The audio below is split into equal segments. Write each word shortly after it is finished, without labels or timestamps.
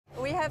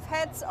have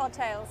heads or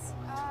tails?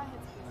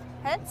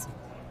 Heads.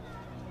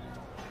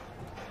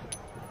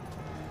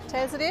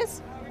 Tails it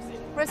is.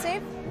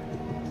 Receive.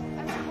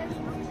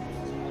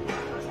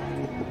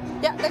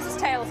 Yeah, this is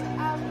tails.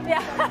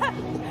 Yeah.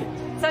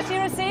 So she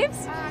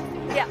receives?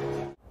 Yeah.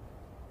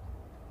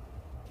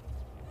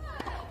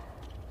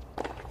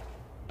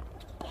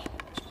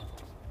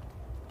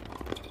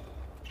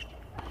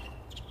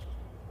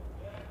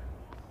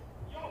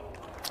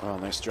 Well,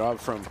 nice job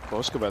from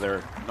Bouzkova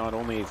there. Not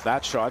only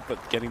that shot, but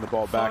getting the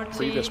ball back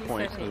previous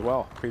point as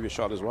well. Previous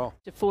shot as well.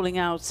 Falling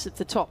out at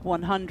the top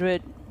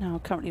 100,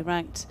 now currently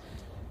ranked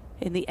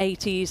in the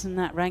 80s, and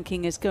that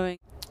ranking is going.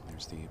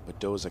 There's the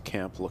Badosa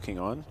camp looking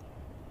on.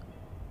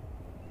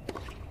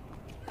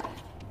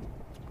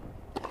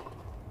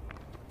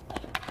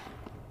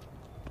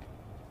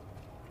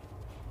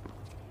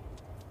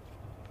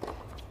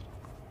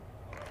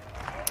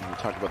 We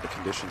talked about the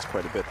conditions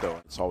quite a bit,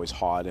 though. It's always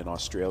hot in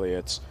Australia.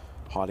 It's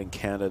hot in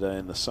Canada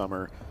in the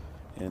summer,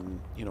 and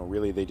you know,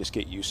 really they just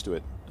get used to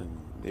it. And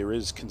there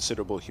is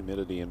considerable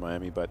humidity in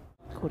Miami, but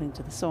according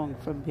to the song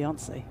from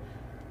Beyonce,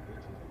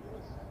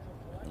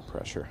 no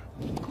pressure.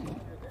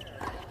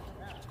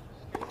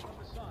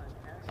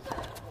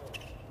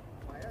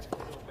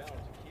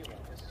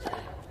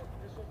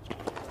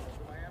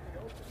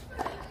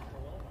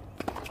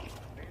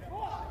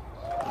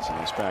 That's a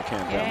nice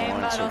backhand down the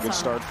line. So good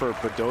start for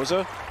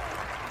Badosa.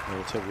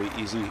 Relatively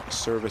easy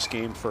service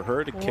game for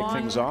her to kick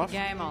things off.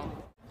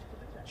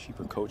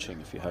 Cheaper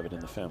coaching if you have it in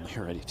the family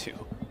already too.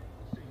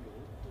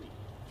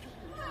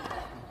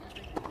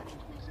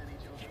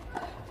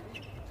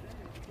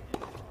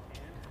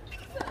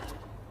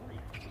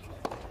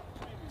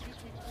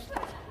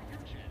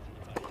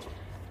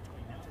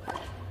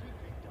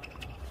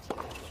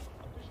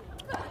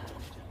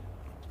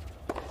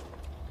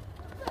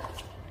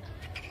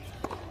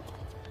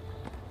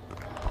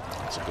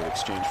 That's a good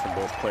exchange from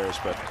both players,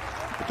 but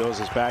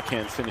Badosa's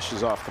backhand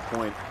finishes off the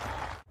point.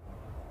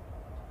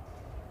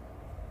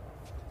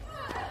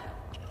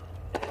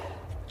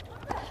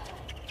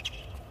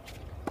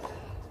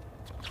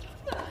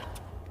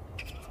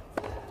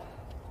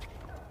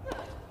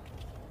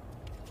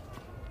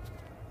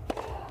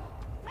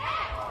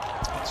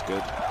 That's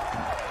good.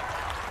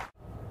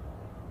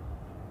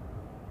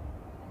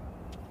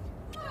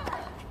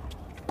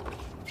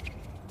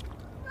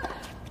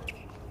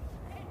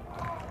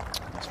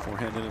 Nice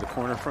forehand into the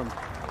corner from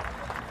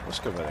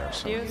Bouzkova there.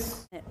 So.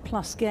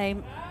 Plus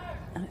game,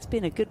 and it's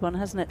been a good one,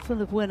 hasn't it?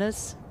 Full of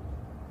winners.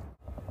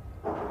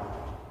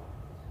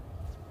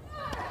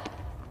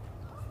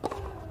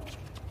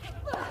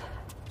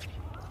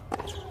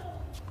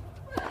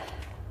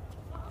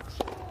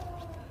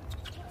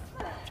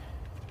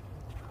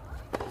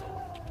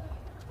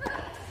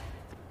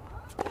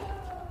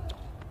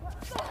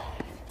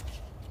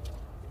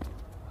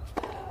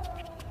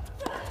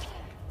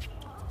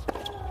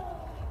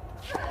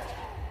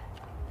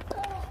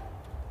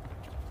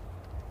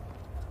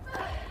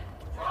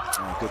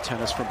 Good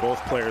tennis from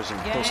both players, and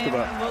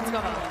Bouzkova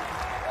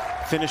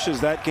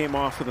finishes that game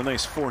off with a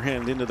nice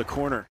forehand into the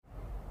corner.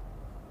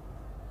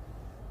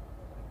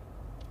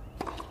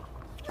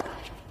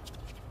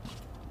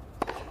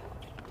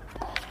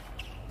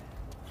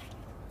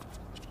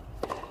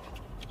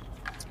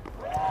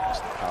 There's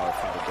the power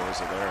from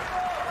Badosa there,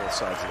 both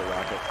sides of the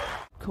racket.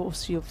 Of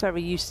course, you're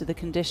very used to the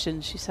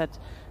conditions. She's had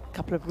a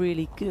couple of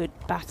really good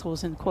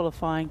battles in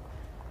qualifying,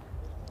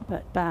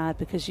 but bad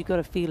because you've got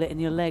to feel it in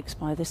your legs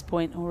by this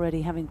point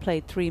already, having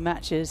played 3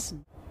 matches.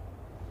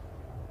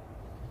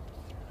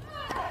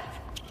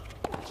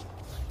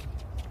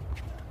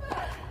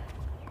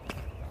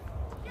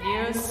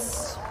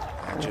 Yes.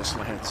 Just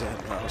lands in.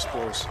 That was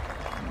close.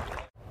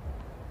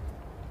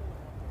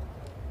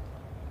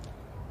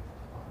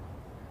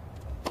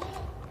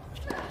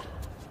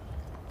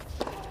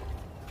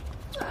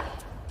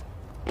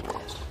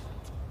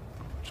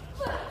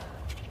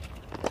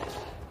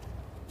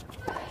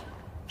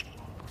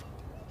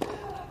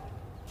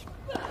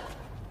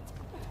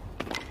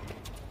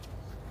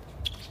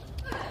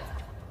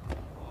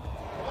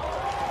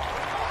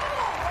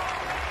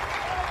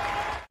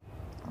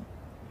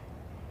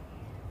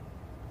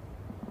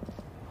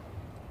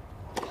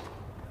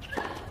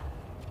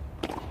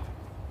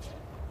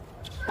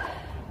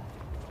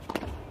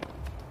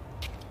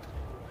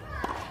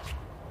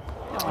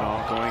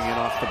 Going in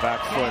off the back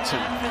foot,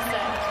 and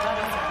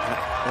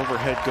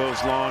overhead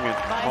goes long, and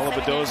Paula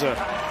Badosa,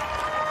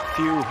 a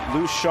few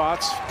loose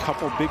shots,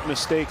 couple big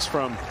mistakes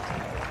from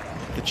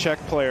the Czech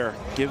player,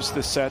 gives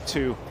the set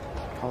to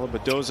Paula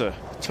Badosa.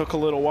 Took a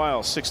little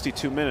while,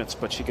 62 minutes,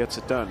 but she gets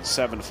it done.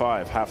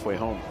 7-5, halfway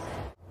home.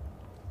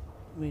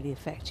 Really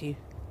affect you.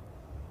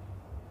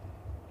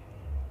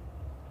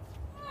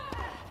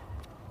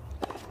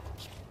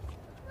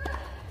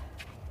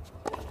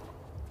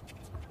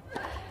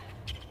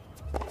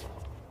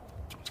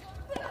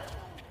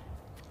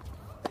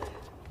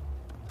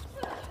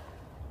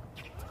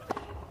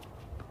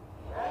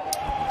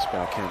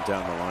 Backhand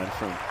down the line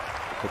from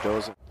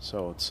Badosa.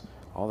 So it's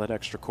all that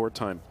extra court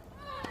time.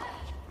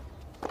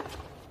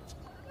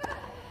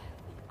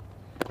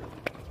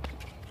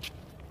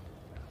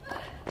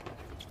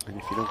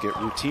 You don't get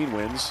routine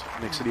wins,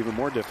 it makes it even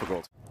more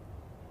difficult.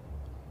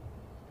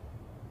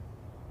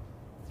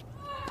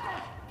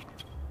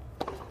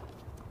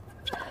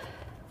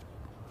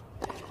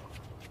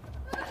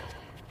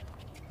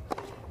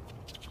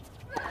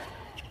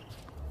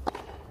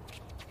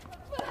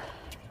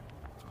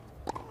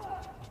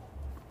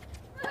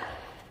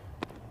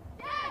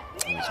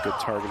 It's good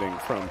targeting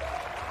from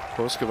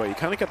Bouzkova. You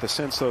kind of got the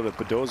sense, though, that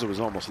Badosa was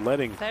almost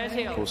letting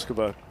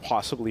Bouzkova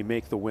possibly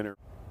make the winner.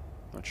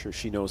 Not sure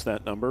she knows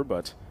that number,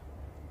 but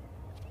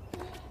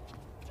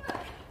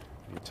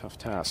a tough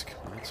task.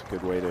 That's a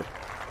good way to.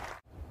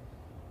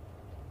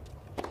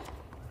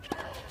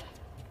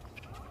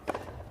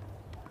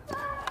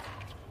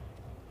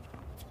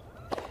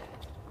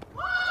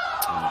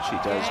 And she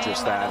does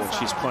just that, and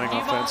she's playing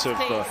offensive.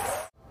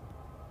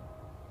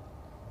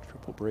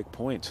 Triple break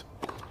point.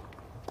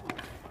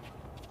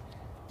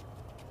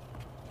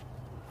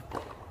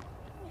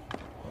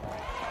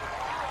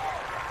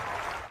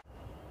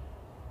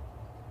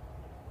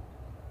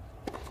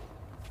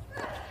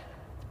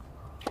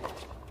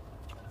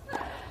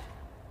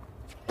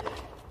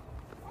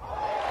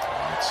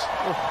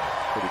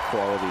 Pretty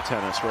quality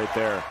tennis right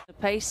there. The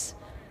pace.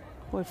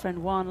 Boyfriend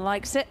Juan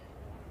likes it.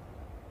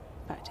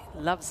 In fact, he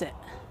loves it.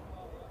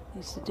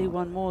 Needs to do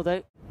one more,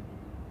 though.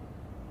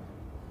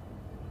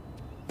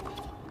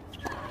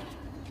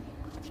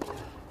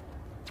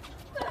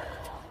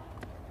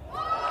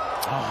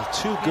 Oh,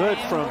 too good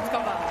from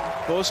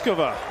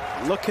Bouzkova.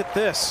 Look at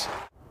this.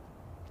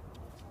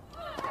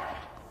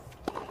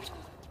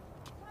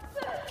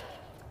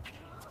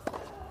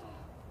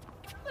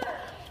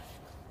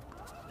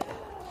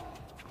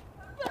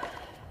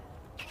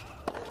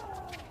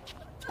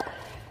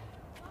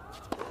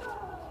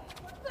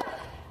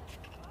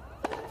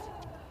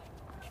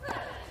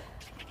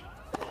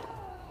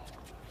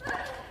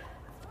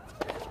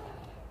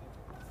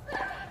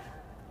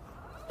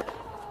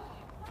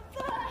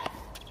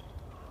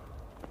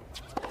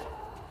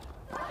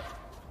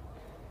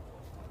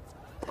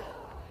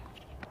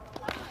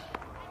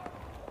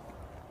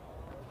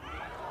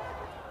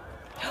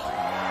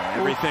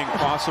 Everything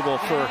possible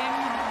for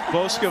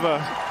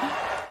Bouzkova.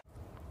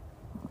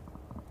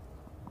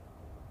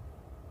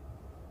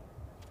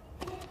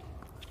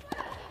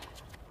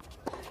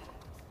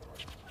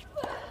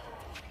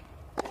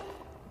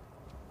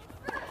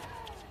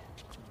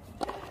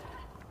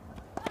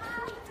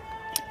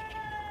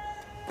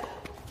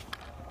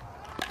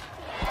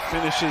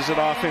 Finishes it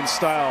off in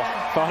style.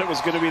 Thought it was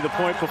going to be the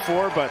point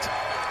before, but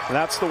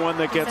that's the one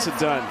that gets it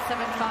done.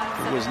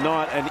 It was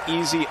not an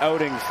easy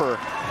outing for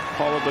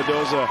Paula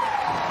Badosa.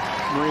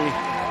 Marie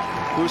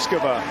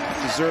Bouzkova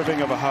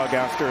deserving of a hug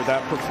after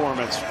that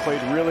performance.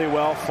 Played really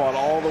well, fought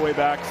all the way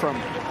back from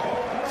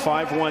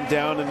 5-1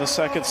 down in the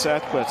second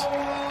set, but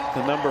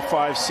the number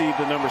 5 seed,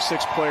 the number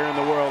 6 player in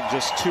the world,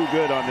 just too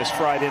good on this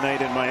Friday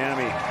night in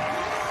Miami.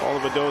 Paula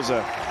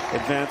Badosa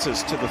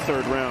advances to the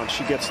third round.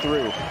 She gets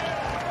through,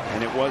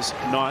 and it was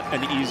not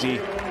an easy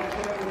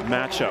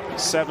matchup.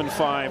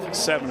 7-5,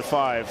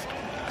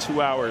 7-5,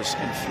 2 hours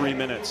and 3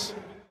 minutes.